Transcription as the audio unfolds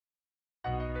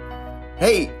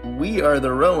Hey, we are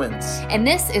the Rowans. And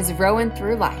this is Rowing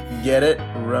Through Life. Get it?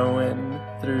 Rowing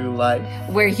through life.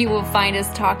 Where you will find us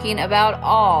talking about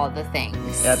all the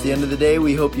things. At the end of the day,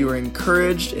 we hope you are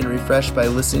encouraged and refreshed by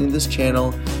listening to this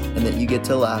channel and that you get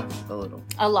to laugh a little.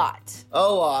 A lot.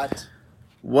 A lot.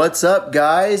 What's up,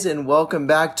 guys, and welcome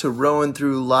back to Rowing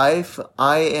Through Life.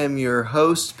 I am your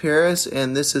host, Paris,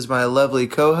 and this is my lovely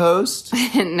co-host,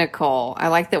 Nicole. I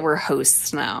like that we're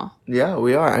hosts now. Yeah,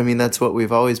 we are. I mean, that's what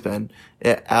we've always been.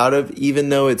 Even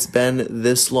though it's been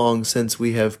this long since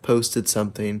we have posted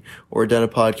something or done a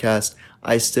podcast,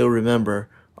 I still remember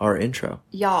our intro.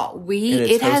 Y'all,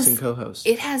 it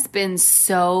has been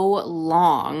so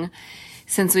long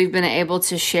since we've been able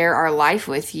to share our life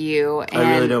with you. And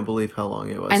I really don't believe how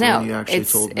long it was. I know. When you actually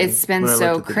told me. It's been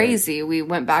so crazy. We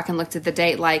went back and looked at the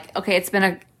date okay, it's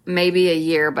been maybe a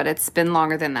year, but it's been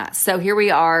longer than that. So here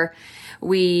we are.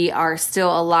 We are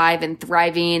still alive and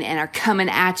thriving and are coming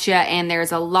at you. And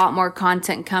there's a lot more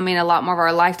content coming, a lot more of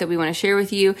our life that we want to share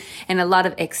with you, and a lot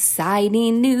of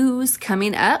exciting news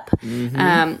coming up,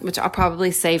 which I'll probably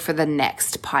save for the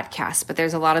next podcast. But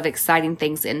there's a lot of exciting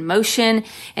things in motion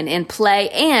and in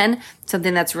play. And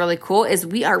something that's really cool is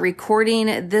we are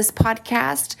recording this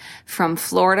podcast from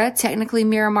Florida, technically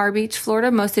Miramar Beach, Florida.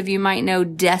 Most of you might know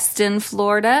Destin,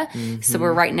 Florida. So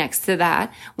we're right next to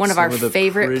that. One of our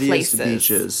favorite places.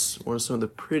 One of some of the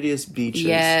prettiest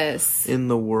beaches in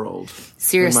the world.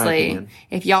 Seriously,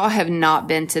 if y'all have not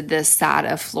been to this side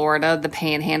of Florida, the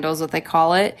Panhandle is what they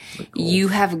call it, you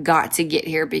have got to get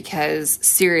here because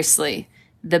seriously,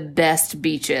 the best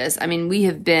beaches. I mean,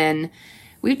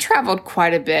 we've traveled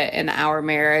quite a bit in our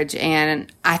marriage,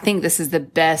 and I think this is the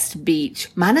best beach,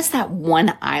 minus that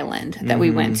one island that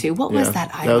we went to. What was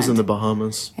that island? That was in the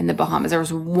Bahamas. In the Bahamas. There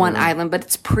was one island, but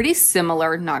it's pretty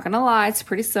similar. Not going to lie, it's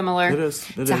pretty similar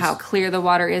to how clear the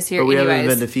water is here. But we haven't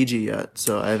been to Fiji yet,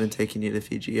 so I haven't taken you to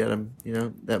Fiji yet.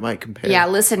 That might compare. Yeah,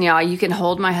 listen, y'all, you can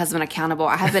hold my husband accountable.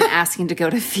 I have been asking to go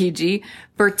to Fiji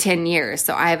for 10 years.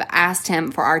 So I have asked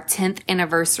him for our 10th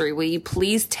anniversary. Will you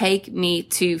please take me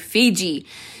to Fiji?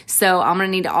 So I'm going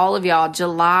to need all of y'all.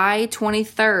 July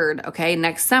 23rd, okay,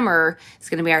 next summer is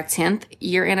going to be our 10th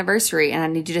year anniversary, and I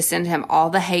need you to send him all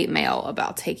the hate mail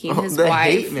about taking his wife.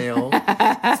 The hate mail.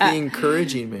 It's the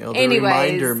encouraging mail, the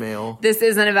reminder mail. This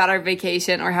isn't about our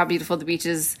vacation or how beautiful the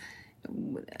beaches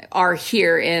are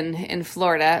here in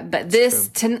Florida, but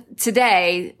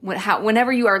today,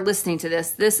 whenever you are listening to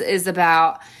this is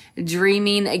about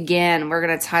dreaming again. We're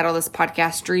going to title this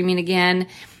podcast Dreaming Again.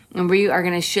 And we are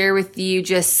going to share with you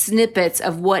just snippets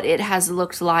of what it has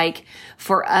looked like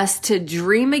for us to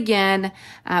dream again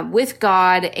with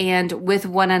God and with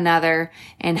one another,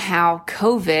 and how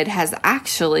COVID has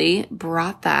actually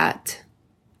brought that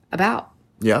about.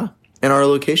 Yeah. And our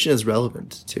location is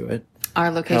relevant to it.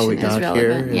 Our location is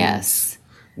relevant, yes.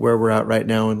 Where we're at right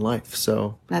now in life.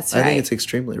 So that's right. I think it's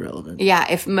extremely relevant. Yeah.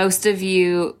 If most of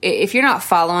you, if you're not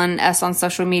following us on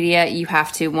social media, you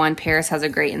have to. One, Paris has a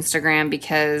great Instagram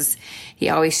because he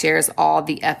always shares all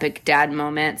the epic dad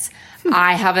moments.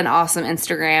 I have an awesome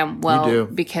Instagram. Well,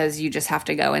 because you just have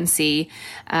to go and see.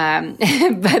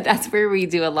 But that's where we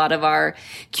do a lot of our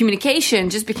communication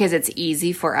just because it's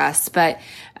easy for us. But,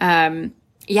 how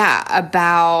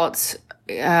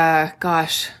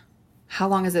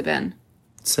long has it been?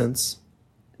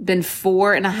 Been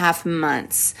 4.5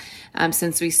 months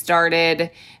since we started.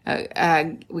 We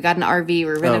got an RV, we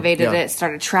renovated it,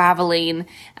 started traveling,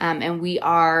 and we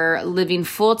are living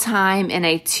full time in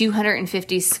a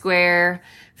 250 square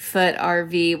foot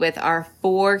RV with our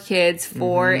 4 kids,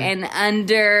 4 and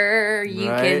under. You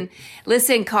can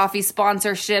listen, coffee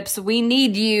sponsorships. We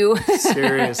need you.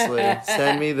 Seriously,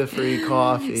 send me the free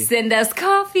coffee. Send us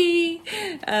coffee.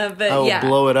 I will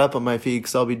blow it up on my feet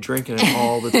because I'll be drinking it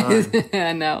all the time.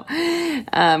 I know.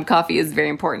 Coffee is very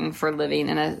important for living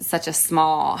in such a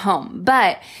small home.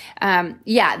 But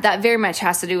that very much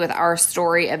has to do with our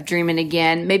story of dreaming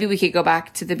again. Maybe we could go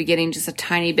back to the beginning just a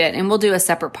tiny bit, and we'll do a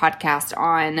separate podcast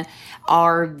on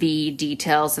RV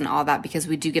details and all that, because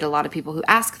we do get a lot of people who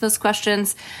ask those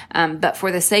questions. But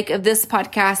for the sake of this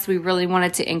podcast, we really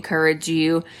wanted to encourage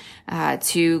you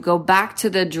to go back to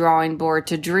the drawing board,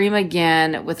 to dream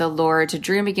again with the Lord, to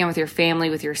dream again with your family,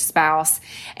 with your spouse.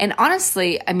 And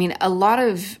honestly, I mean, a lot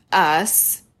of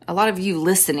you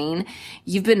listening,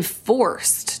 you've been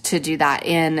forced to do that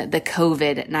in the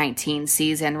COVID-19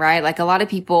 season, right? Like a lot of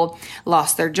people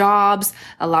lost their jobs.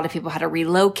 A lot of people had to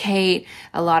relocate.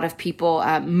 A lot of people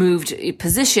moved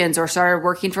positions or started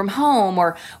working from home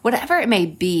or whatever it may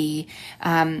be.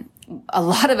 a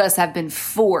lot of us have been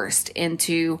forced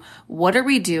into, what are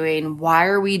we doing? Why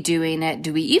are we doing it?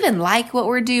 Do we even like what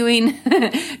we're doing?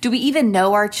 Do we even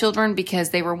know our children because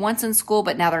they were once in school,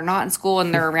 but now they're not in school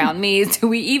and they're around me? Do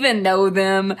we even know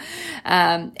them?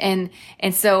 And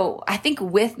so I think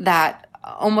with that,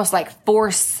 almost like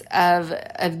force of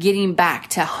getting back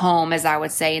to home, as I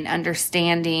would say, and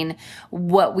understanding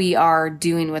what we are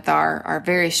doing with our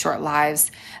very short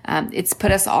lives. It's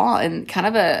put us all in kind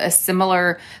of a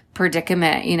similar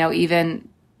predicament, even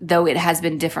though it has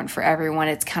been different for everyone.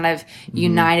 It's kind of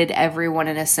united everyone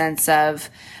in a sense of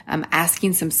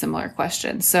asking some similar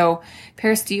questions. So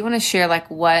Paris, do you want to share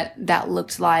like what that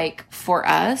looked like for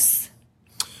us?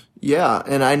 Yeah,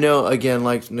 and I know, again,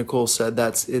 like Nicole said,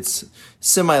 it's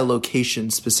semi-location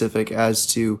specific as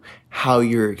to how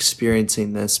you're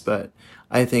experiencing this, but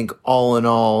I think all in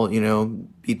all,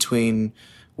 between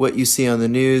what you see on the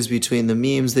news, between the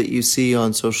memes that you see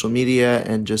on social media,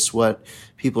 and just what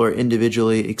people are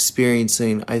individually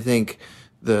experiencing, I think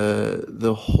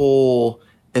the whole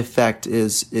effect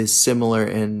is similar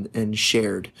and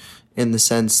shared, in the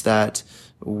sense that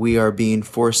we are being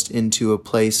forced into a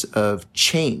place of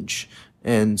change.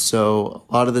 And so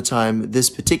a lot of the time,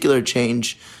 this particular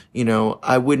change,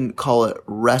 I wouldn't call it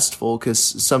restful, because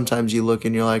sometimes you look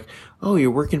and you're like, oh,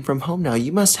 you're working from home now,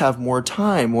 you must have more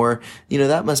time, or,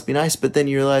 that must be nice. But then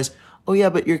you realize, oh yeah,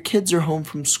 but your kids are home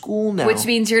from school now. Which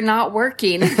means you're not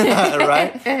working.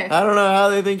 Right? I don't know how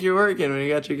they think you're working when you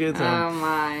got your kids home. Oh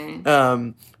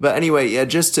my. But anyway, yeah,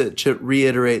 just to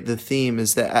reiterate the theme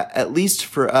is that at least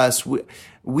for us,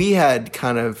 we had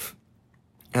kind of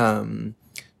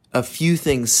a few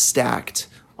things stacked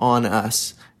on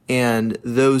us, and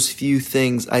those few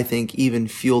things, I think, even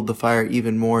fueled the fire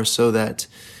even more, so that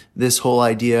this whole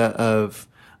idea of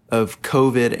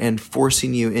COVID and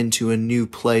forcing you into a new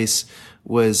place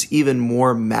was even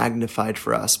more magnified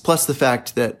for us. Plus the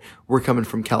fact that we're coming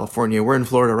from California. We're in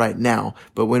Florida right now,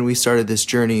 but when we started this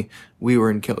journey, we were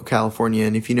in California.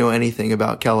 And if you know anything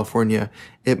about California,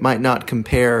 it might not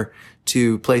compare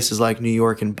to places like New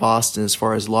York and Boston as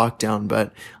far as lockdown,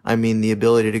 but I mean the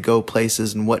ability to go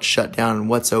places and what's shut down and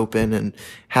what's open, and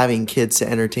having kids to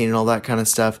entertain and all that kind of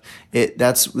stuff.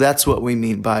 That's what we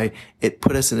mean by it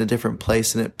put us in a different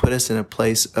place, and it put us in a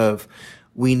place of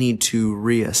we need to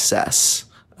reassess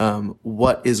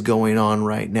what is going on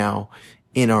right now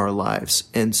in our lives.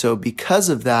 And so because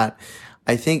of that,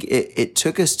 I think it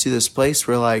took us to this place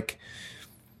where, like,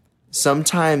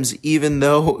 sometimes, even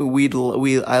though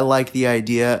I like the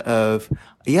idea of,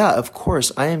 yeah, of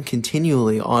course, I am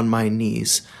continually on my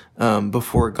knees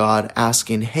before God,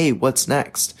 asking, hey, what's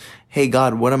next? Hey,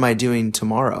 God, what am I doing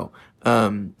tomorrow?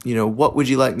 What would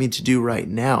you like me to do right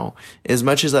now? As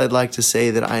much as I'd like to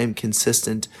say that I am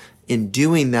consistent in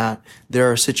doing that,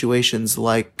 there are situations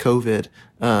like COVID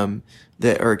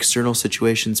that are external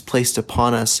situations placed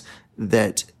upon us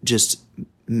that just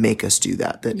make us do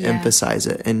that emphasize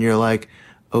it. And you're like,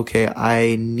 okay,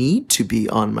 I need to be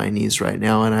on my knees right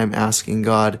now, and I'm asking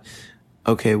God,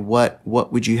 okay, what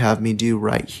would you have me do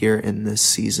right here in this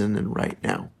season and right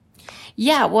now?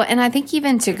 Yeah, well, and I think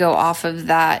even to go off of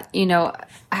that,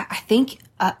 I think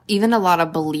even a lot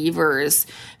of believers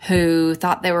who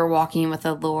thought they were walking with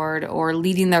the Lord or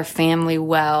leading their family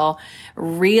well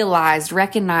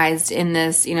recognized in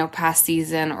this, past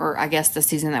season, or I guess the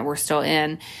season that we're still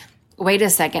in, wait a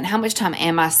second, how much time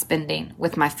am I spending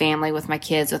with my family, with my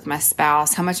kids, with my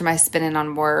spouse? How much am I spending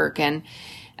on work? And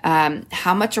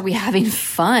how much are we having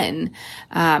fun?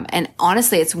 And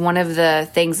honestly, it's one of the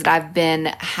things that I've been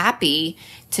happy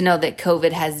to know that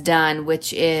COVID has done,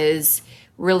 which is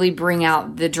really bring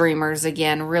out the dreamers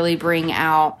again, really bring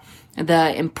out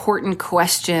the important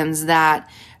questions that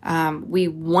we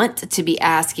want to be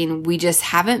asking. We just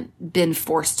haven't been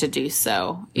forced to do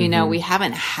so. We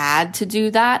haven't had to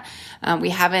do that. We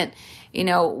haven't,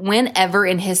 whenever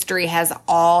in history has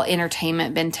all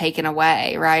entertainment been taken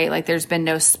away, right? Like there's been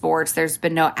no sports, there's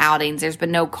been no outings, there's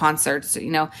been no concerts,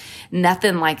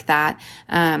 nothing like that.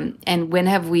 And when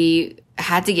have we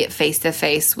had to get face to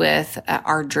face with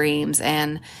our dreams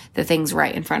and the things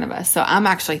right in front of us? So I'm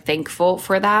actually thankful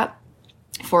for that,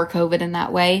 for COVID in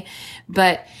that way.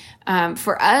 But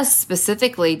for us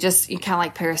specifically, just kind of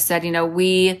like Paris said,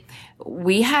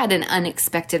 we had an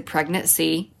unexpected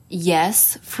pregnancy.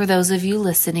 Yes, for those of you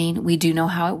listening, we do know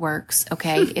how it works,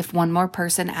 okay? If one more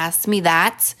person asks me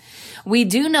that, we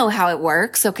do know how it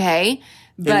works, okay?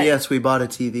 But, and yes, we bought a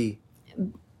TV.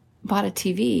 bought a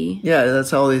TV. Yeah,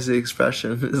 that's always the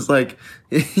expression. It's like,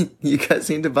 you guys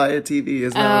need to buy a TV.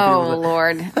 Isn't that what people say?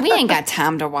 Lord. We ain't got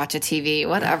time to watch a TV,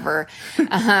 whatever.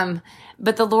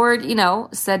 But the Lord,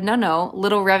 said, no,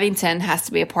 little Revington has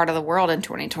to be a part of the world in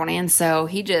 2020. And so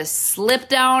he just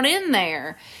slipped on in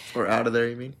there. Or out of there,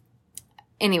 you mean?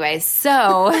 Anyway,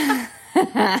 so...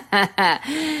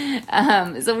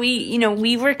 so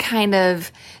we were kind of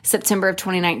September of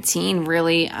 2019,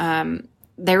 really,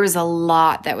 there was a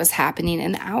lot that was happening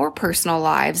in our personal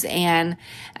lives, and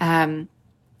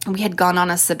we had gone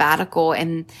on a sabbatical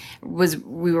and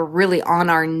we were really on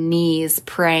our knees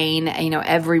praying,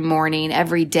 every morning,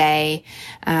 every day.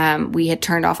 We had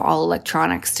turned off all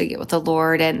electronics to get with the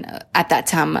Lord, and at that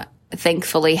time,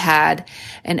 thankfully had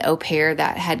an au pair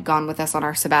that had gone with us on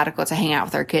our sabbatical to hang out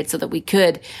with our kids so that we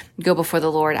could go before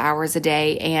the Lord hours a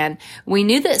day. And we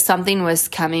knew that something was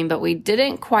coming, but we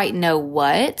didn't quite know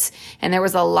what. And there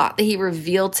was a lot that he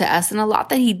revealed to us and a lot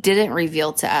that he didn't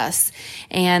reveal to us.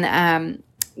 And,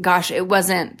 gosh, it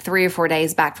wasn't 3 or 4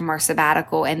 days back from our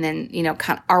sabbatical. And then,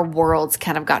 kind of our worlds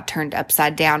kind of got turned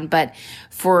upside down, but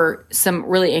for some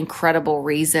really incredible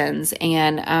reasons.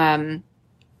 And,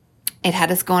 it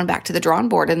had us going back to the drawing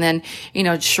board. And then,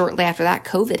 shortly after that,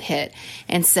 COVID hit.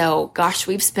 And so, gosh,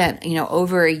 we've spent,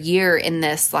 over a year in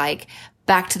this, like,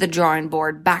 back to the drawing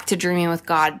board, back to dreaming with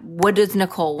God. What does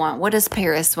Nicole want? What does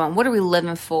Paris want? What are we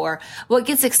living for? What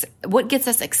gets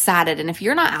us excited? And if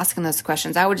you're not asking those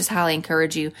questions, I would just highly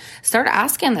encourage you, start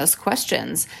asking those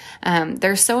questions.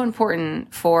 They're so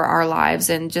important for our lives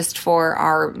and just for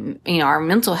our, our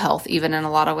mental health, even in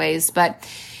a lot of ways. But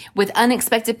with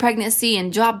unexpected pregnancy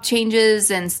and job changes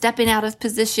and stepping out of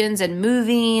positions and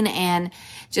moving and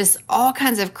just all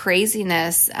kinds of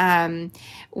craziness,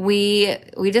 we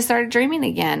just started dreaming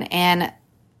again. And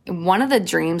one of the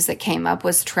dreams that came up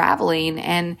was traveling.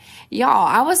 And y'all,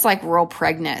 I was like real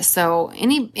pregnant. So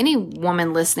any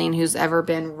woman listening who's ever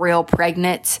been real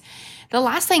pregnant, the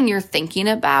last thing you're thinking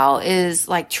about is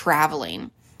like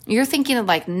traveling. You're thinking of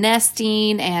like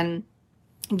nesting and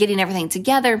getting everything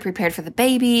together and prepared for the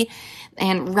baby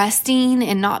and resting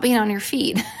and not being on your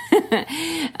feet.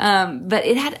 But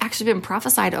it had actually been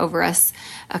prophesied over us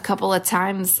a couple of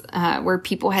times where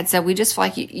people had said, we just feel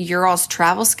like your all's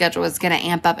travel schedule is going to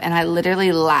amp up. And I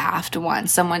literally laughed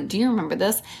once. Do you remember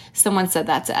this? Someone said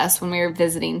that to us when we were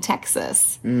visiting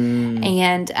Texas. And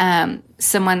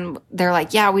they're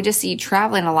like, yeah, we just see you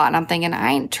traveling a lot. And I'm thinking,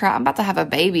 I'm about to have a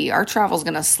baby. Our travel's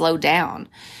going to slow down.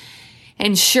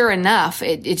 And sure enough,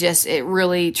 it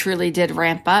really, truly did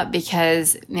ramp up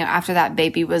because, after that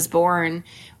baby was born,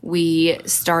 we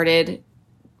started.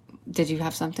 Did you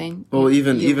have something? Well, you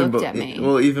looked at me.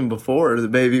 Even before the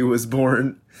baby was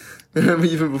born,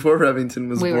 even before Revington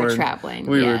was born. We were traveling.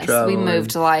 We were traveling. We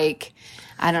moved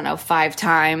 5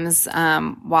 times,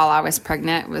 while I was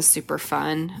pregnant. It was super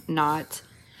fun.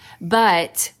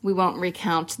 But we won't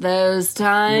recount those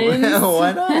times. Well,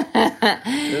 why not?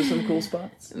 There's some cool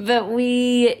spots. But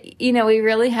we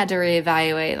really had to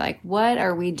reevaluate, like, what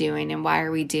are we doing and why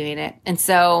are we doing it? And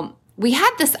so we had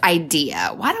this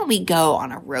idea. Why don't we go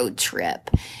on a road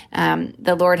trip?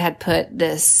 The Lord had put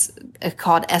this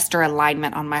called Esther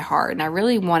Alignment on my heart. And I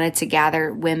really wanted to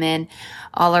gather women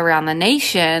all around the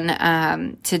nation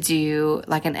to do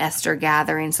like an Esther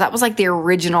gathering. So that was like the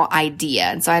original idea.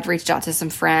 And so I had reached out to some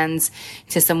friends,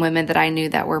 to some women that I knew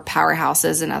that were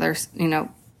powerhouses in other,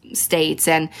 states.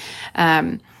 And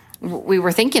we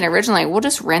were thinking originally, we'll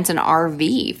just rent an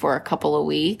RV for a couple of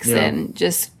weeks and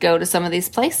just go to some of these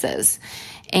places.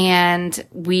 And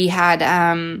we had,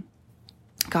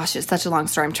 gosh, it's such a long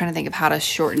story. I'm trying to think of how to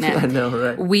shorten it. I know,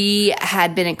 right? We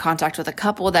had been in contact with a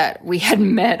couple that we had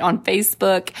met on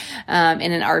Facebook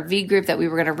in an RV group that we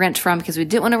were going to rent from because we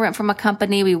didn't want to rent from a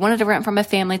company. We wanted to rent from a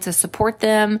family to support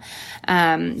them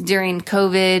during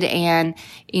COVID and,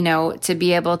 to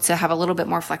be able to have a little bit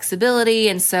more flexibility.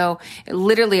 And so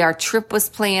literally our trip was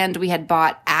planned. We had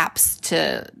bought apps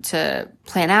to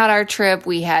plan out our trip.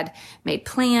 We had made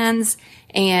plans,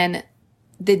 and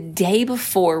the day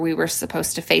before we were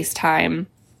supposed to FaceTime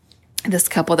this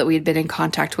couple that we had been in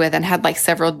contact with and had like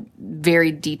several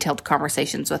very detailed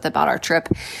conversations with about our trip,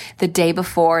 the day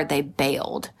before they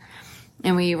bailed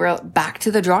and we were back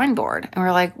to the drawing board and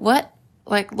we're like, what?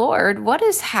 Like, Lord, what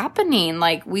is happening?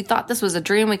 Like, we thought this was a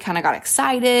dream. We kind of got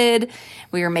excited.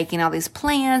 We were making all these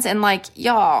plans and like,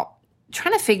 y'all,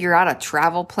 trying to figure out a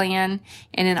travel plan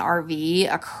in an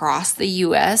RV across the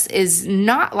U.S. is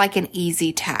not like an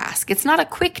easy task. It's not a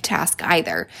quick task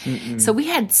either. So we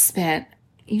had spent,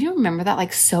 you remember that,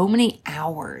 like so many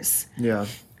hours. Yeah.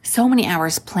 So many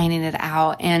hours planning it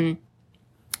out and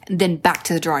then back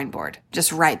to the drawing board,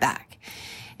 just right back.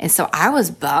 And so I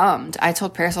was bummed. I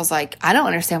told Paris, I was like, I don't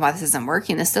understand why this isn't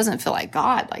working. This doesn't feel like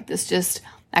God. Like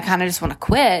I kind of just want to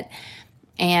quit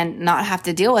and not have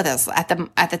to deal with this. At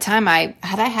the time I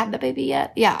had the baby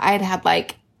yet? Yeah, I had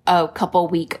like a couple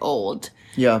week old.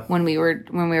 Yeah. When we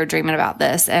were dreaming about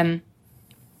this. And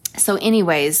so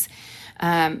anyways,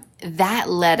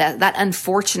 that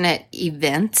unfortunate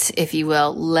event, if you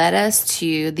will, led us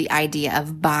to the idea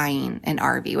of buying an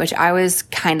RV, which I was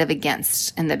kind of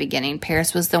against in the beginning.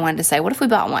 Paris was the one to say, what if we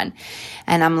bought one?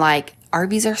 And I'm like,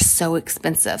 RVs are so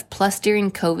expensive. Plus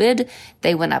during COVID,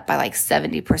 they went up by like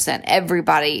 70%.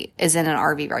 Everybody is in an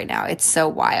RV right now. It's so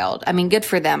wild. I mean, good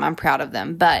for them. I'm proud of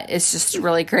them, but it's just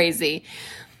really crazy.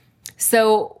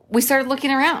 So we started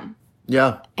looking around.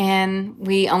 Yeah. And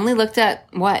we only looked at,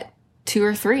 2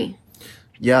 or 3?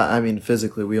 Yeah, I mean,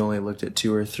 physically, we only looked at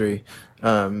 2 or 3.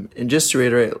 And just to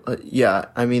reiterate,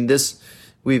 I mean, there's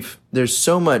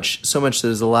so much that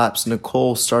has elapsed.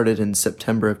 Nicole started in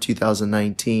September of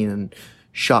 2019 and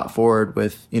shot forward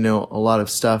with, a lot of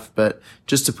stuff. But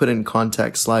just to put in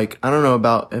context, like, I don't know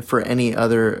about for any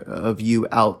other of you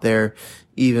out there,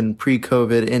 even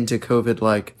pre-COVID, into COVID,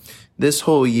 like, this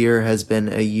whole year has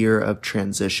been a year of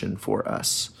transition for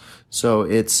us. So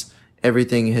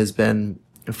everything has been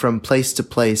from place to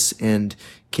place and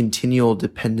continual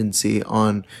dependency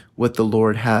on what the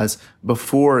Lord has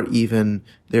before even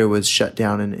there was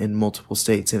shutdown in multiple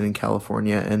states and in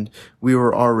California. And we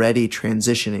were already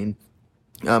transitioning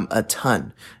a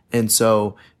ton. And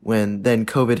so when then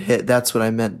COVID hit, that's what I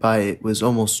meant by it was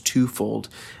almost twofold.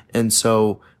 And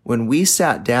so when we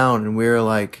sat down and we were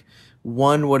like,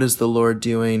 one, what is the Lord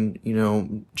doing?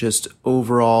 Just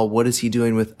overall, what is he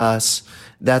doing with us?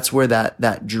 That's where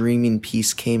that dreaming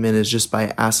piece came in, is just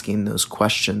by asking those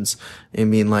questions. I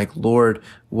mean, like, Lord,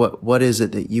 what is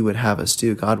it that you would have us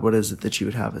do? God, what is it that you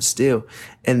would have us do?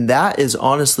 And that is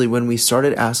honestly when we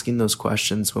started asking those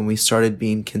questions, when we started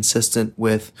being consistent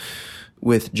with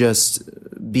just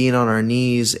being on our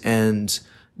knees and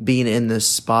being in this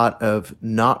spot of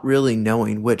not really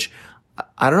knowing, which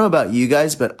I don't know about you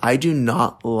guys, but I do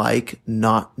not like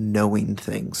not knowing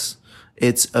things.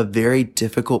 It's a very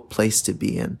difficult place to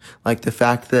be in. Like the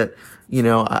fact that,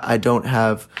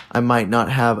 I might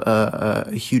not have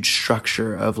a huge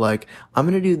structure of like, I'm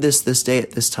going to do this day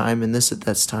at this time and this at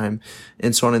this time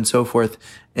and so on and so forth.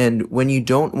 And when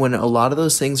a lot of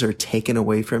those things are taken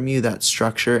away from you, that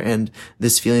structure and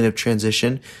this feeling of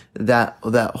transition, that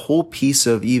whole piece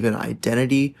of even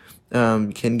identity,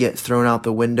 can get thrown out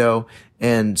the window.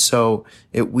 And so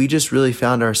we just really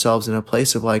found ourselves in a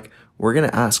place of like, we're going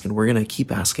to ask and we're going to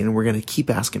keep asking and we're going to keep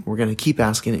asking. We're going to keep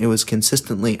asking. It was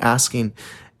consistently asking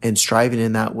and striving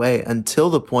in that way until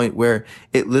the point where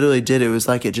it literally did. It was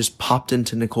like it just popped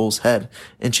into Nicole's head.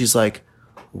 And she's like,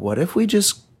 what if we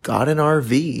just got an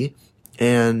RV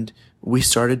and we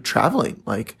started traveling?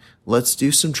 Like, let's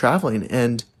do some traveling.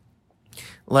 And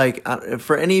like,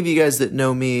 for any of you guys that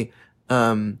know me,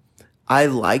 I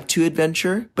like to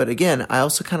adventure, but again, I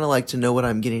also kind of like to know what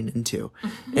I'm getting into.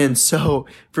 And so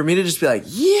for me to just be like,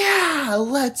 yeah,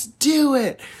 let's do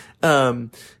it,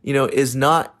 is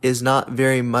not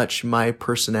very much my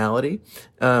personality.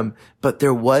 But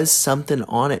there was something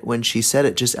on it when she said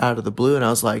it just out of the blue. And I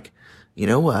was like, you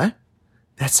know what?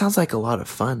 That sounds like a lot of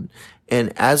fun.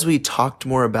 And as we talked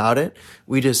more about it,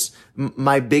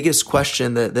 my biggest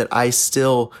question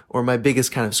my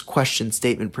biggest kind of question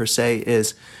statement per se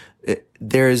is,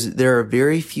 there are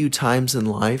very few times in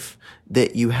life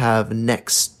that you have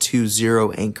next to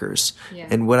zero anchors. Yeah.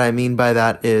 And what I mean by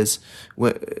that is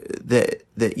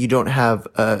that you don't have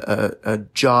a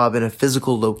job in a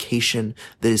physical location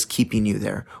that is keeping you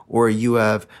there, or you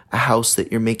have a house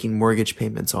that you're making mortgage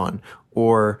payments on,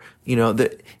 or, we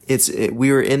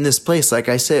were in this place, like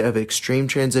I said, of extreme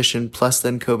transition, plus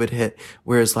then COVID hit,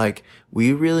 whereas like,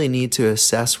 we really need to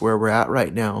assess where we're at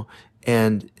right now.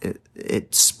 And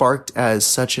it sparked as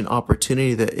such an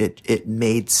opportunity that it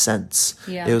made sense.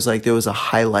 Yeah. It was like there was a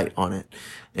highlight on it.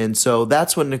 And so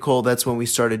that's when we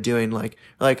started doing like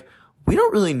we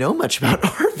don't really know much about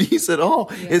RVs at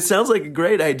all. Yeah. It sounds like a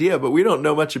great idea, but we don't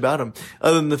know much about them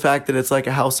other than the fact that it's like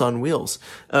a house on wheels.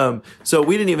 So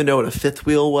we didn't even know what a fifth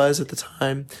wheel was at the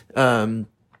time.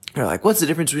 They're like, what's the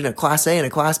difference between a Class A and a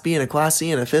Class B and a Class C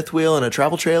and a fifth wheel and a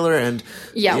travel trailer? And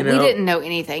yeah, we didn't know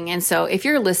anything. And so if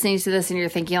you're listening to this and you're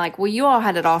thinking like, well, you all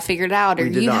had it all figured out, or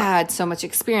you had so much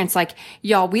experience, like,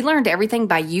 y'all, we learned everything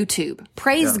by YouTube.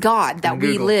 Praise God that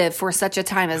we live for such a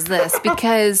time as this,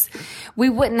 because we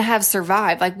wouldn't have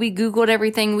survived. Like, we Googled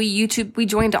everything, we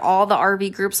joined all the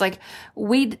RV groups. Like,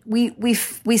 we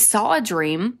saw a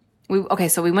dream. We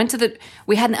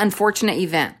had an unfortunate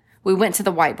event. We went to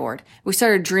the whiteboard. We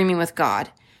started dreaming with God.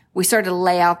 We started to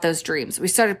lay out those dreams. We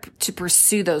started to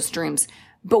pursue those dreams,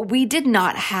 but we did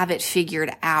not have it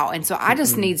figured out. And so I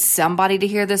just need somebody to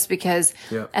hear this, because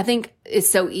I think it's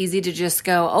so easy to just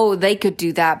go, oh, they could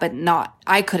do that, but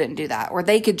I couldn't do that. Or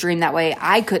they could dream that way.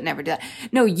 I could never do that.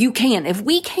 No, you can. If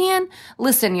we can,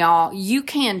 listen, y'all, you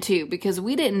can too, because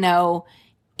we didn't know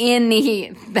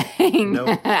anything.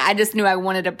 Nope. I just knew I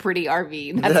wanted a pretty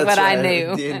RV. That's what right. I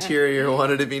knew. The interior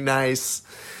wanted to be nice.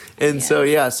 And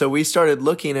so we started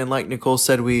looking, and like Nicole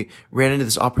said, we ran into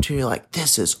this opportunity like,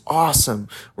 this is awesome.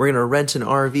 We're going to rent an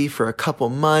RV for a couple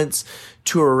months,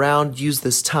 tour around, use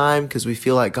this time because we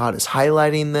feel like God is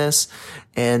highlighting this.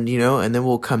 And, and then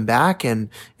we'll come back and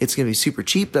it's going to be super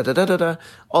cheap,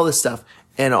 all this stuff.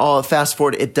 And fast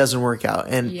forward, it doesn't work out.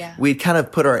 And we kind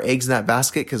of put our eggs in that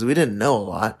basket because we didn't know a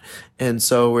lot. And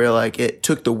so we're like, it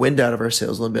took the wind out of our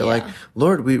sails a little bit. Like,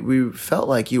 Lord, we felt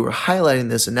like you were highlighting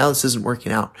this and now this isn't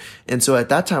working out. And so at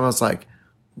that time I was like,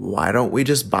 why don't we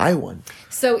just buy one?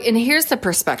 So, and here's the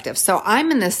perspective. So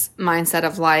I'm in this mindset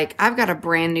of like, I've got a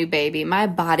brand new baby. My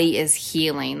body is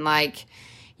healing. Like,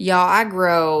 y'all, I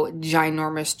grow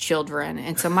ginormous children.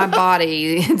 And so my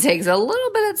body takes a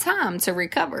little bit of time to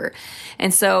recover.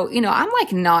 And so, I'm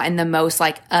like not in the most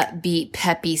like upbeat,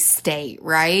 peppy state,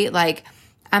 right? Like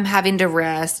I'm having to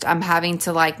rest. I'm having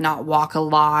to like not walk a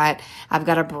lot. I've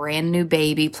got a brand new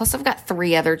baby. Plus I've got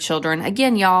 3 other children.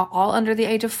 Again, y'all, all under the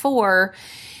age of 4.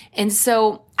 And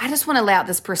so I just want to lay out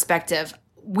this perspective.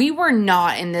 We were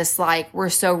not in this like, we're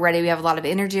so ready. We have a lot of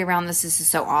energy around this. This is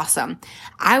so awesome.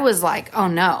 I was like, oh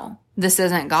no, this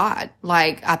isn't God.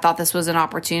 Like I thought this was an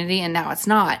opportunity and now it's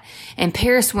not. And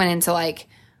Paris went into like,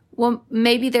 well,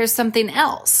 maybe there's something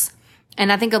else.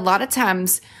 And I think a lot of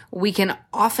times we can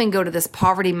often go to this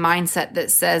poverty mindset that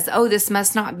says, oh, this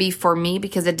must not be for me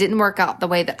because it didn't work out the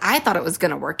way that I thought it was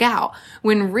going to work out.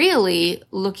 When really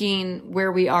looking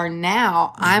where we are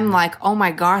now, I'm like, oh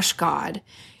my gosh, God,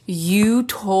 you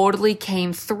totally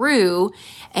came through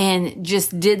and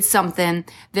just did something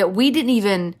that we didn't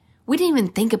even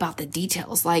think about the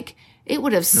details. Like it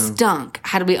would have stunk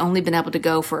had we only been able to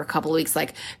go for a couple of weeks.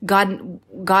 Like God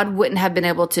wouldn't have been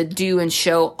able to do and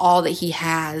show all that he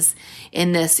has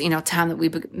in this, time that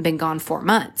we've been gone 4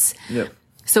 months. Yep.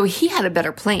 So he had a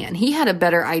better plan. He had a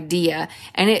better idea,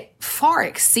 and it far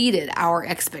exceeded our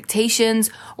expectations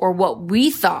or what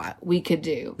we thought we could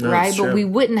do, right? But we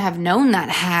wouldn't have known that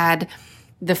had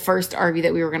the first RV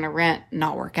that we were going to rent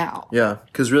not work out. Yeah.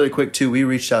 Cause really quick too, we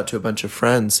reached out to a bunch of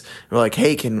friends. We're like,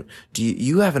 hey, do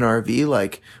you have an RV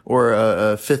like, or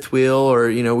a fifth wheel or,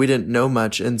 we didn't know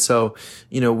much. And so,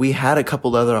 we had a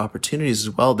couple other opportunities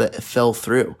as well that fell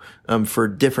through, for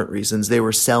different reasons. They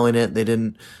were selling it.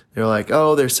 They're like,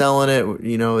 oh, they're selling it.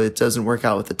 It doesn't work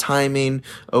out with the timing.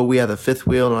 Oh, we have a fifth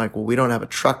wheel. And I'm like, well, we don't have a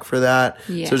truck for that.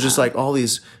 Yeah. So it's just like all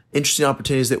these interesting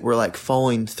opportunities that were like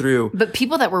falling through. But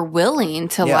people that were willing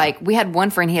to like, we had one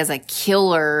friend, he has a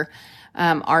killer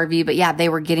RV, but they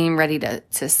were getting ready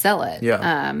to sell it.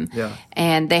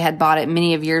 And they had bought it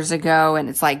many of years ago and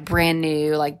it's like brand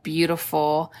new, like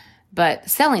beautiful, but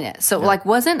selling it. So like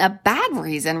wasn't a bad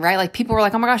reason, right? Like people were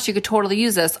like, oh my gosh, you could totally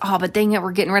use this. Oh, but dang it,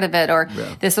 we're getting rid of it. Or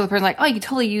this other person like, oh, you could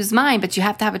totally use mine, but you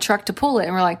have to have a truck to pull it.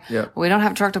 And we're like, well, we don't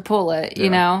have a truck to pull it,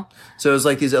 So it was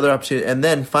like these other opportunities. And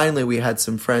then finally we had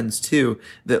some friends too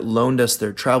that loaned us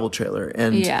their travel trailer.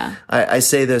 And I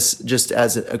say this just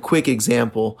as a quick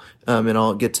example, and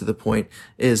I'll get to the point,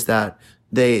 is that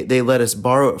they let us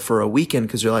borrow it for a weekend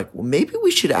because they're like, well, maybe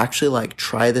we should actually like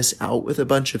try this out with a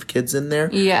bunch of kids in there.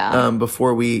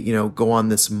 Before we, go on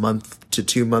this month to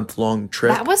 2 month long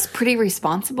trip. That was pretty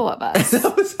responsible of us.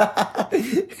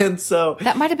 And so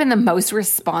that might have been the most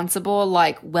responsible,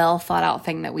 like well thought out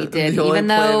thing that we did, even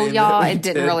though y'all, it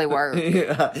didn't really work.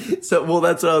 So, well,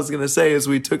 that's what I was going to say is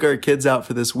we took our kids out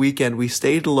for this weekend. We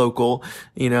stayed local,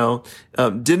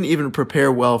 didn't even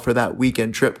prepare well for that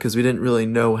weekend trip because we didn't really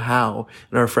know how.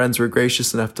 And our friends were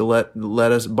gracious enough to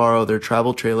let us borrow their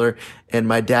travel trailer. And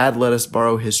my dad let us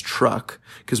borrow his truck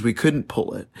because we couldn't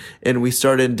pull it. And we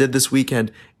started and did this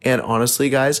weekend. And honestly,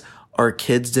 guys, our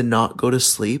kids did not go to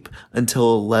sleep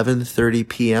until 11:30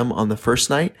 p.m. on the first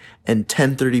night and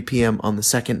 10:30 p.m. on the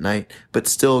second night, but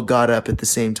still got up at the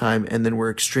same time. And then were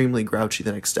extremely grouchy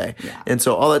the next day. And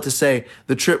so all that to say,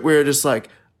 the trip, we were just like,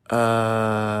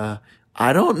 I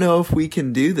don't know if we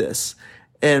can do this.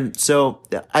 And so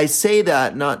I say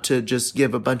that not to just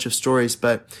give a bunch of stories,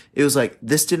 but it was like,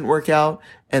 this didn't work out.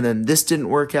 And then this didn't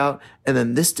work out. And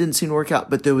then this didn't seem to work out.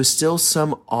 But there was still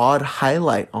some odd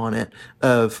highlight on it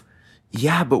of,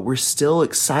 yeah, but we're still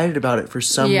excited about it for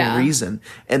some Yeah. reason.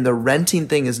 And the renting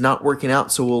thing is not working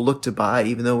out. So we'll look to buy,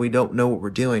 even though we don't know what we're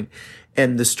doing.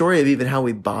 And the story of even how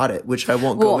we bought it, which I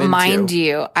won't go into. Mind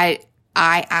you, I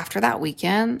after that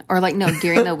weekend, or like, no,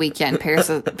 during the weekend,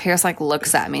 Paris like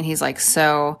looks at me and he's like,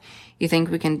 so you think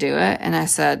we can do it? And I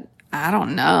said, I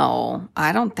don't know.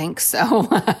 I don't think so.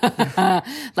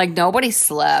 Like, nobody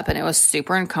slept and it was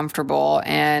super uncomfortable.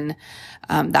 And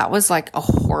that was like a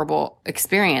horrible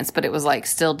experience, but it was like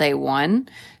still day one.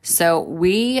 So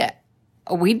we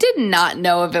did not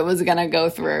know if it was going to go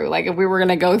through, like if we were going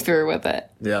to go through with it.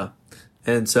 Yeah.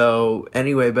 And so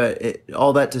anyway, but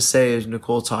all that to say is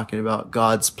Nicole talking about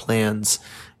God's plans.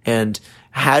 And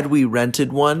had we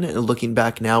rented one, and looking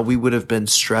back now, we would have been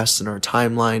stressed in our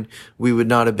timeline. We would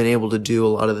not have been able to do a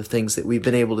lot of the things that we've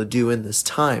been able to do in this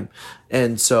time.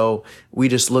 And so we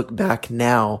just look back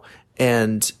now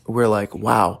and we're like,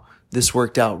 wow, this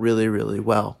worked out really, really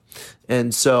well.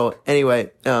 And so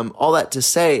anyway, all that to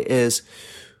say is,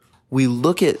 we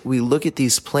look at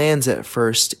these plans at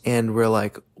first and we're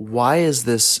like, why is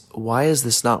this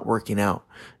not working out?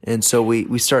 And so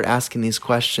we start asking these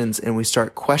questions and we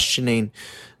start questioning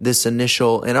this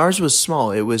initial, and ours was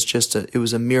small. It was just it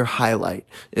was a mere highlight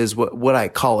is what I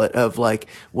call it, of like,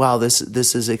 wow, this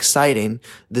is exciting.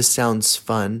 This sounds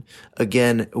fun.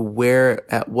 Again,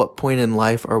 at what point in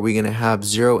life are we going to have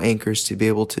zero anchors to be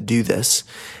able to do this?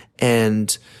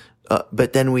 And,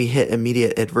 but then we hit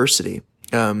immediate adversity.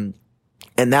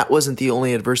 And that wasn't the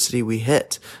only adversity we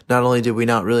hit. Not only did we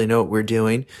not really know what we're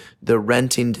doing, the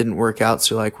renting didn't work out.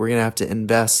 So like, we're going to have to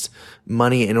invest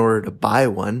money in order to buy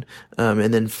one.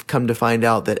 And then come to find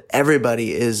out that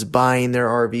everybody is buying their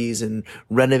RVs and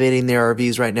renovating their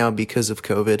RVs right now because of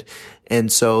COVID.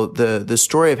 And so the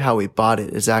story of how we bought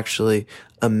it is actually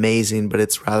amazing, but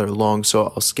it's rather long. So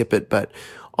I'll skip it. But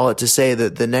all that to say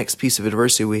that the next piece of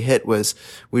adversity we hit was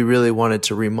we really wanted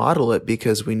to remodel it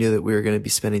because we knew that we were going to be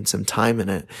spending some time in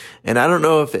it. And I don't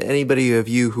know if anybody of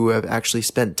you who have actually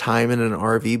spent time in an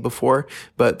RV before,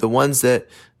 but the ones that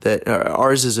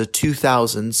ours is a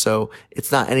 2000, so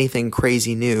it's not anything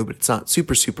crazy new, but it's not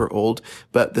super, super old.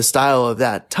 But the style of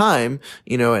that time,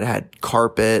 it had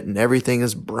carpet and everything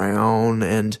is brown,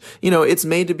 and, it's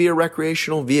made to be a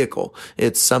recreational vehicle.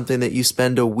 It's something that you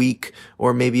spend a week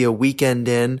or maybe a weekend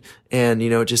in, and,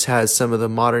 it just has some of the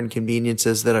modern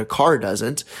conveniences that a car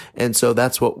doesn't. And so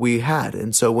that's what we had.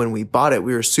 And so when we bought it,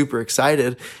 we were super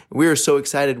excited. We were so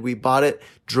excited we bought it,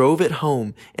 drove it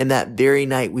home, and that very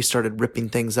night we started ripping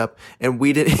things up, and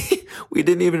we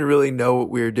didn't even really know what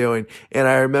we were doing. And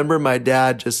I remember my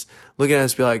dad just looking at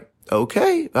us, be like,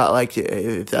 okay, like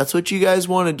if that's what you guys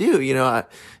want to do,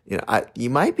 you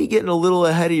might be getting a little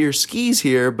ahead of your skis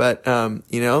here, but,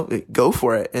 go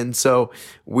for it. And so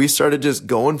we started just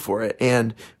going for it,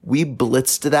 and we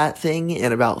blitzed that thing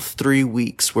in about 3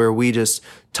 weeks, where we just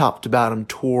top to bottom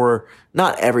tore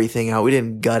not everything out. We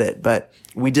didn't gut it, but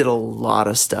we did a lot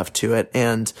of stuff to it,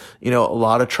 and, a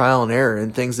lot of trial and error,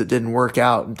 and things that didn't work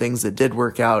out and things that did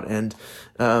work out. And,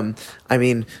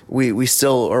 we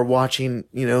still are watching,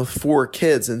 4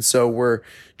 kids. And so we're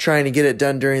trying to get it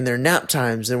done during their nap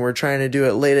times, and we're trying to do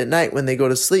it late at night when they go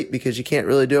to sleep, because you can't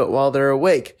really do it while they're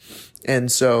awake.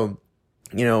 And so,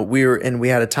 we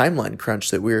had a timeline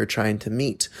crunch that we were trying to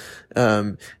meet.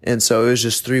 And so it was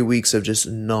just 3 weeks of just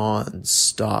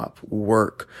non-stop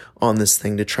work on this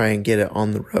thing to try and get it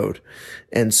on the road.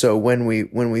 And so when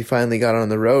we finally got on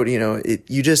the road,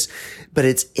 but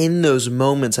it's in those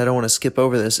moments, I don't want to skip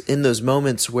over this, in those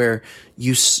moments where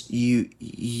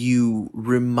you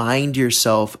remind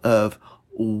yourself of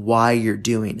why you're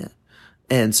doing it.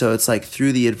 And so it's like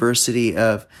through the adversity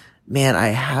of, man, I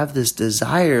have this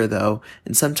desire though,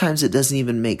 and sometimes it doesn't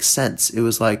even make sense. It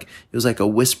was like a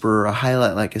whisper or a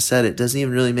highlight. Like I said, it doesn't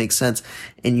even really make sense.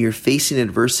 And you're facing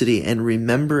adversity, and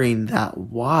remembering that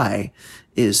why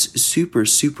is super,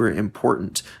 super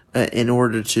important in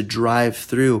order to drive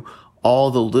through all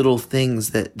the little things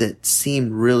that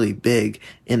seem really big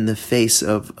in the face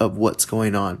of what's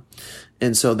going on.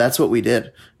 And so that's what we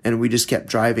did. And we just kept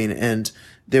driving, and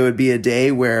there would be a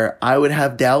day where I would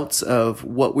have doubts of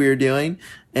what we were doing,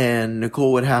 and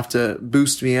Nicole would have to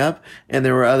boost me up. And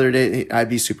there were other days I'd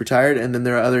be super tired. And then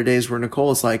there are other days where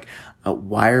Nicole is like,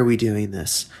 why are we doing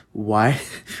this? Why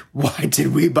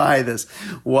did we buy this?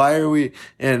 Why are we,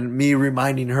 and me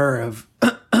reminding her of,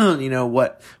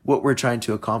 what we're trying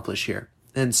to accomplish here.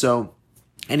 And so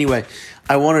anyway,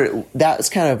 that's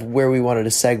kind of where we wanted to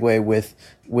segue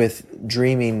with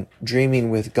dreaming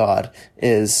with God,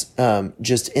 is,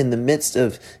 just in the midst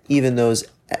of even those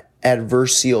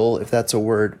adversial, if that's a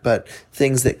word, but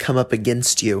things that come up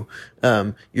against you,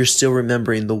 you're still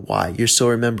remembering the why. You're still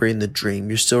remembering the dream.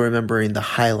 You're still remembering the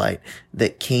highlight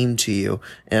that came to you.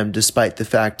 Despite the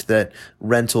fact that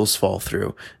rentals fall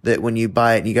through, that when you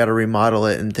buy it and you got to remodel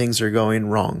it and things are going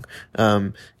wrong,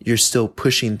 you're still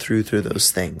pushing through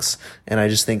those things. And I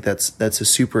just think that's a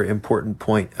super important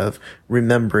point of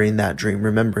remembering that dream,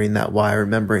 remembering that why,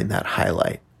 remembering that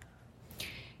highlight.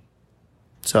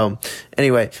 So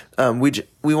anyway,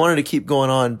 we wanted to keep going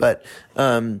on, but,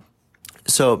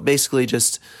 so basically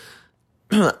just,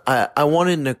 I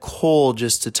wanted Nicole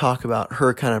just to talk about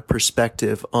her kind of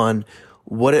perspective on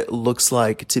what it looks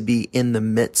like to be in the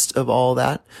midst of all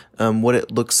that, what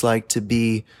it looks like to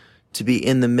be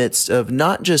in the midst of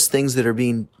not just things that are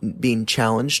being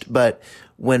challenged, but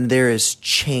when there is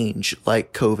change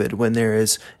like COVID, when there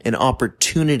is an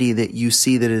opportunity that you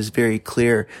see that is very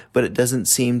clear, but it doesn't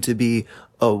seem to be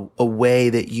a way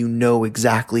that you know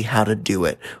exactly how to do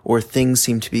it, or things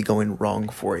seem to be going wrong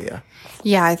for you.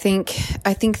 Yeah, I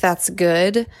think that's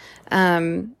good.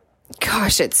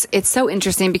 Gosh, it's so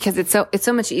interesting because it's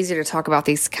so much easier to talk about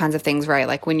these kinds of things, right?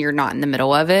 Like when you're not in the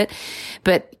middle of it.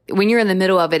 But when you're in the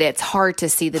middle of it, it's hard to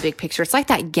see the big picture. It's like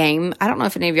that game. I don't know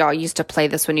if any of y'all used to play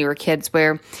this when you were kids,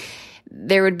 where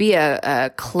there would be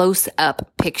a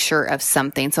close-up picture of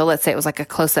something. So let's say it was like a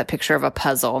close-up picture of a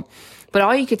puzzle, but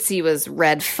all you could see was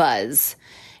red fuzz.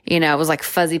 It was like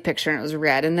fuzzy picture and it was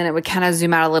red. And then it would kind of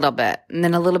zoom out a little bit and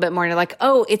then a little bit more. And you're like,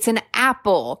 oh, it's an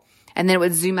apple. And then it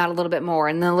would zoom out a little bit more.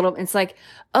 And then it's like,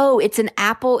 oh, it's an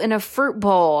apple in a fruit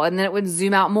bowl. And then it would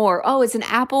zoom out more. Oh, it's an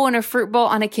apple in a fruit bowl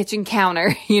on a kitchen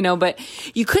counter, but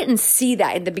you couldn't see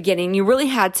that in the beginning. You really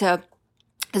had to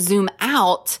zoom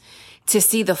out to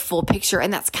see the full picture.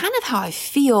 And that's kind of how I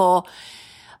feel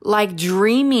like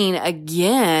dreaming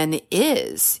again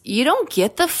is. You don't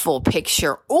get the full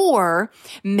picture, or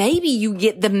maybe you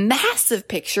get the massive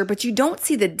picture, but you don't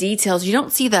see the details. You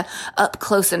don't see the up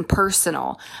close and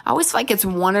personal. I always feel like it's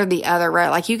one or the other, right?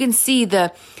 Like you can see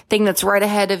the thing that's right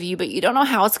ahead of you, but you don't know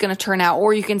how it's going to turn out,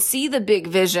 or you can see the big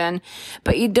vision,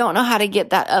 but you don't know how to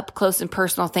get that up close and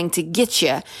personal thing to get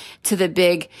you to the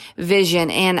big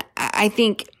vision. And I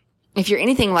think if you're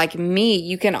anything like me,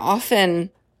 you can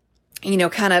often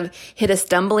kind of hit a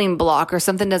stumbling block or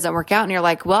something doesn't work out and you're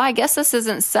like, well, I guess this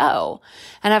isn't so.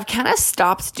 And I've kind of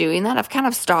stopped doing that. I've kind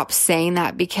of stopped saying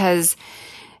that because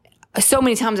so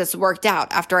many times it's worked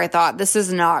out after I thought this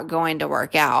is not going to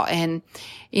work out. And,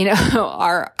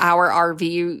 our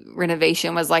RV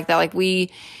renovation was like that. Like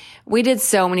we did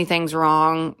so many things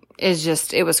wrong.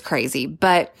 It was crazy,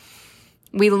 but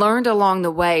we learned along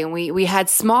the way, and we had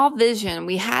small vision.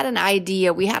 We had an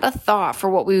idea. We had a thought for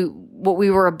what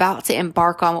we were about to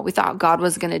embark on, what we thought God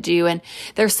was going to do. And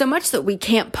there's so much that we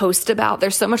can't post about.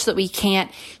 There's so much that we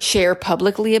can't share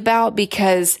publicly about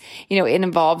because, it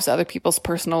involves other people's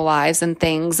personal lives and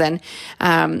things. And,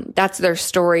 that's their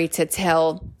story to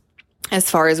tell as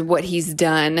far as what he's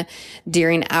done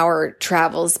during our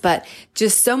travels, but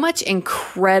just so much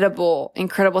incredible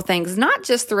things, not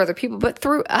just through other people, but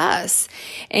through us,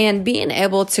 and being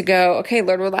able to go, okay,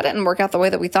 Lord, well, that didn't work out the way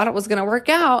that we thought it was going to work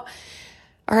out.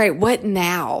 All right, what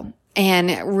now?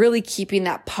 And really keeping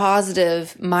that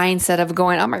positive mindset of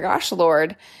going, oh my gosh,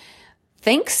 Lord,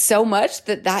 thanks so much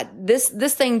that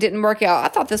this thing didn't work out. I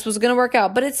thought this was going to work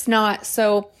out, but it's not.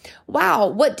 So, wow,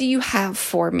 what do you have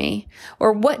for me?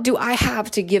 Or what do I have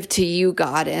to give to you,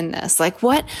 God, in this? Like,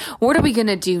 what are we going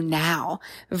to do now?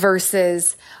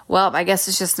 Versus, well, I guess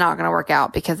it's just not going to work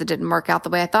out because it didn't work out the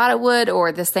way I thought it would,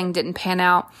 or this thing didn't pan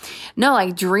out. No,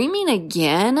 like dreaming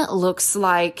again looks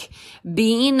like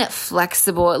being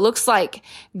flexible. It looks like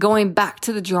going back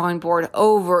to the drawing board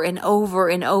over and over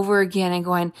and over again and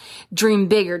going, dream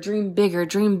bigger, dream bigger,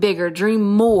 dream bigger, dream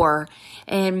more.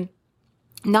 And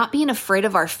not being afraid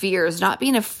of our fears, not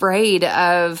being afraid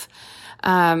of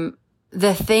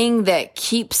the thing that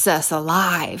keeps us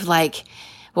alive. Like,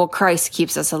 well, Christ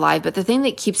keeps us alive, but the thing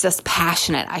that keeps us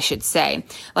passionate, I should say.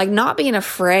 Like not being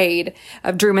afraid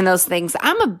of dreaming those things.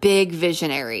 I'm a big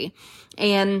visionary,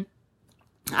 and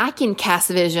I can cast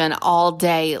vision all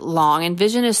day long, and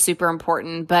vision is super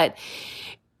important, but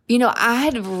I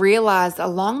had realized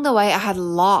along the way I had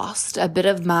lost a bit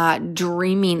of my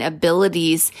dreaming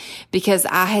abilities because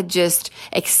I had just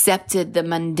accepted the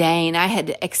mundane. I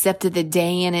had accepted the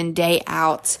day in and day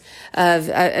out of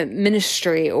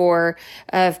ministry or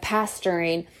of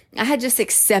pastoring. I had just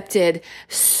accepted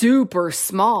super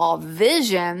small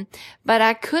vision, but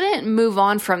I couldn't move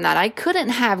on from that. I couldn't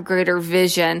have greater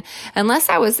vision unless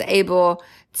I was able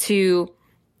to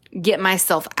get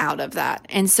myself out of that.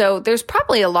 And so there's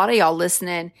probably a lot of y'all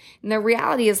listening, and the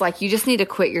reality is like you just need to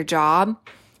quit your job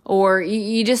or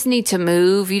you just need to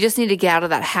move. You just need to get out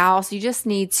of that house. You just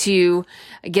need to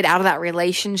get out of that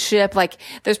relationship. Like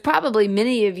there's probably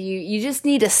many of you, you just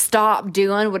need to stop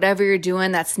doing whatever you're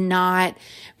doing that's not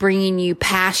bringing you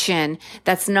passion,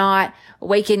 that's not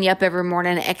waking you up every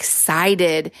morning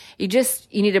excited. You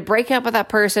need to break up with that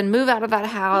person, move out of that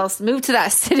house, move to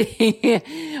that city,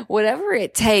 whatever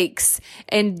it takes,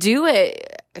 and do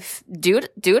it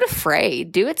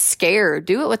afraid, do it scared,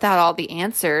 do it without all the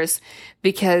answers,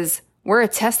 because we're a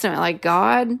testament. Like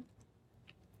God,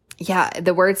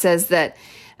 the word says that,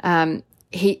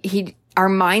 our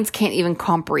minds can't even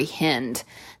comprehend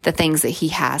the things that he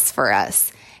has for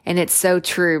us. And it's so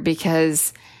true,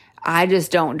 because I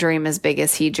just don't dream as big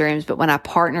as he dreams. But when I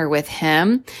partner with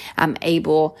him, I'm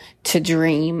able to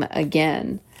dream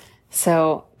again.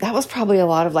 So that was probably a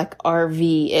lot of like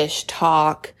RV-ish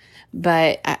talk.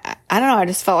 But I don't know. I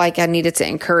just felt like I needed to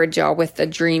encourage y'all with the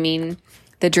dreaming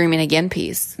again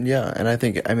piece. Yeah. And I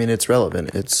think, it's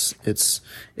relevant. It's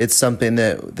something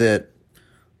that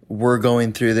we're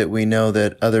going through that we know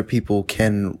that other people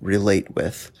can relate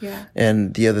with. Yeah.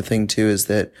 And the other thing too is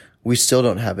that we still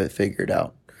don't have it figured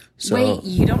out. So, wait,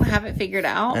 you don't have it figured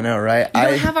out? I know, right? You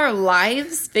don't have our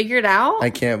lives figured out? I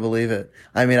can't believe it.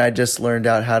 I just learned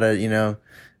out how to,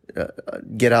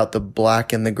 get out the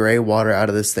black and the gray water out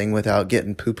of this thing without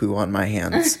getting poo-poo on my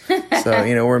hands. So,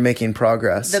 we're making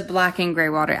progress. The black and gray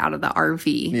water out of the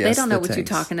RV. Yes, they don't know what tanks. you're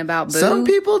talking about, boo. Some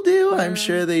people do. I'm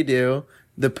sure they do.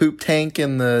 The poop tank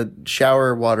and the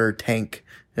shower water tank,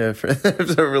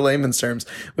 for layman's terms.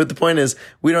 But the point is,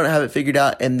 we don't have it figured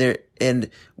out, and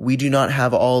we do not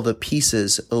have all the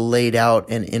pieces laid out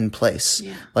and in place.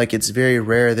 Yeah. Like, it's very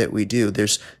rare that we do.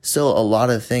 There's still a lot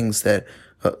of things that,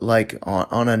 like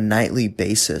on a nightly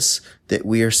basis, that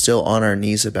we are still on our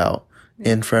knees about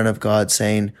in front of God,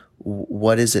 saying,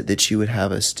 what is it that you would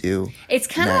have us do? It's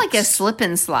kind of like a slip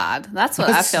and slide. That's what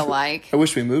I feel like. I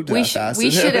wish we moved that fast. We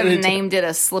should have named it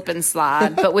a slip and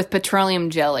slide, but with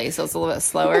petroleum jelly, so it's a little bit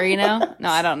slower, No,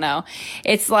 I don't know.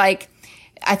 It's like,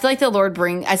 I feel like the Lord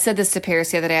I said this to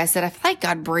Paris the other day. I said, I feel like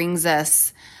God brings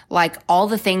us like all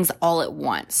the things all at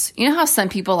once. You know how some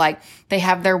people, like, they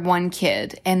have their one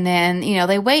kid and then,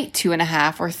 they wait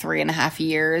 2.5 or 3.5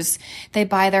 years. They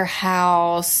buy their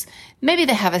house. Maybe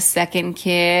they have a second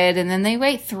kid and then they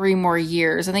wait 3 more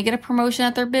years and they get a promotion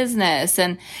at their business.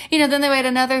 And, then they wait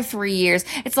another 3 years.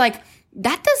 It's like,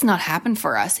 that does not happen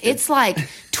for us. It's like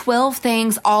 12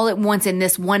 things all at once in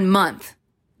this 1 month.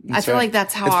 I feel like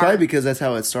that's how it's probably because that's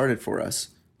how it started for us.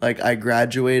 Like, I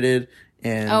graduated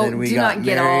and then we got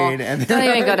married. Don't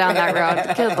even go down that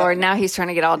road. Good Lord. Now he's trying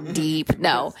to get all deep.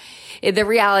 No. The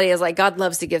reality is, like, God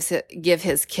loves to give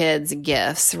his kids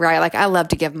gifts, right? Like, I love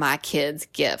to give my kids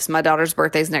gifts. My daughter's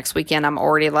birthday's next weekend. I'm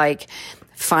already like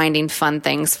finding fun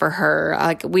things for her.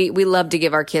 Like, we love to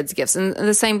give our kids gifts, and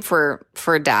the same for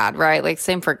dad, right? Like,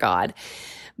 same for God.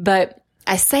 But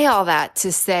I say all that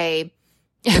to say,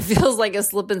 it feels like a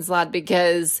slip and slide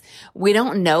because we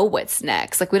don't know what's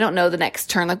next. Like, we don't know the next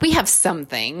turn. Like, we have some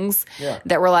things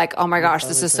that we're like, oh my gosh,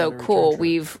 this is so cool.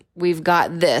 We've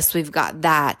got this, we've got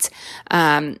that.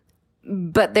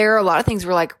 But there are a lot of things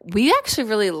we're like, we actually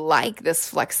really like this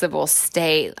flexible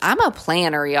state. I'm a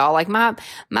planner, y'all. Like, my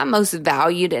most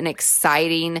valued and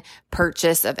exciting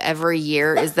purchase of every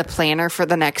year is the planner for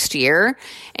the next year.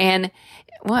 And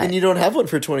what? And you don't have one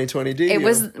for 2020, do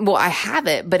you? I have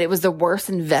it, but it was the worst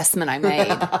investment I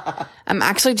made. I'm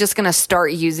actually just going to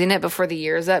start using it before the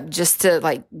year's up, just to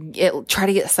try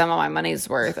to get some of my money's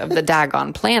worth of the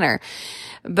daggone planner.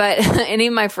 But any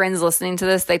of my friends listening to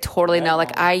this, they totally know,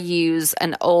 like, I use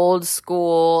an old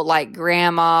school, like,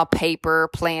 grandma paper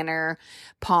planner,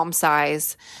 palm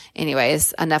size.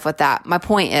 Anyways, enough with that. My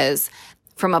point is,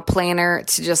 from a planner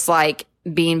to just like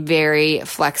being very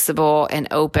flexible and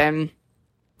open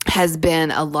has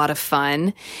been a lot of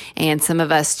fun, and some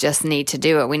of us just need to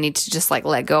do it. We need to just like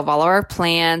let go of all of our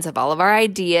plans, of all of our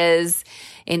ideas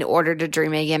in order to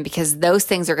dream again, because those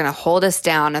things are going to hold us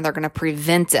down and they're going to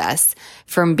prevent us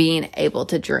from being able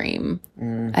to dream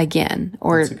again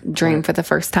or dream for the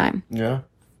first time. Yeah,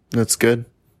 that's good.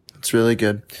 It's really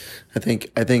good. I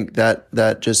think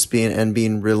that just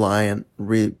being relying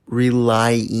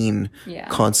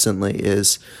constantly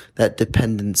is, that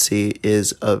dependency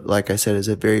is like I said, is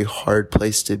a very hard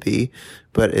place to be,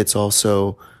 but it's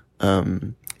also,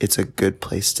 it's a good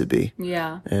place to be.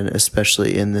 Yeah. And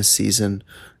especially in this season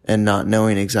and not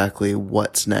knowing exactly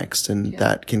what's next, and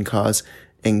that can cause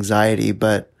anxiety,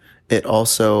 but it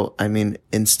also,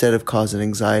 instead of causing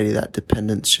anxiety, that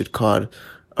dependence should cause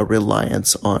a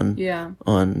reliance on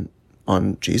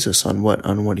Jesus, on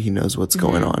what he knows what's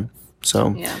going on.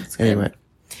 So anyway.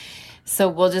 So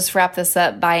we'll just wrap this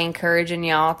up by encouraging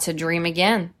y'all to dream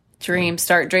again.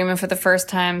 Start dreaming for the first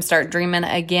time, start dreaming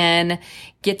again,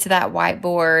 get to that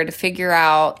whiteboard, figure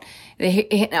out,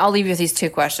 I'll leave you with these 2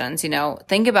 questions,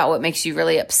 think about what makes you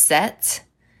really upset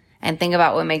and think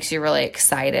about what makes you really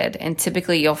excited. And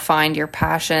typically you'll find your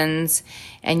passions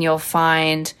and you'll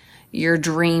find your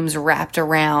dreams wrapped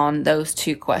around those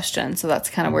 2 questions. So that's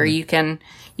kind of where you can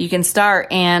start,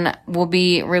 and we'll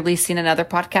be releasing another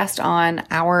podcast on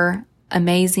our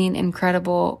amazing,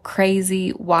 incredible,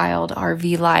 crazy, wild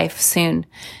RV life soon.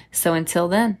 So until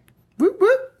then. Whoop,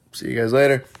 whoop. See you guys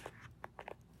later.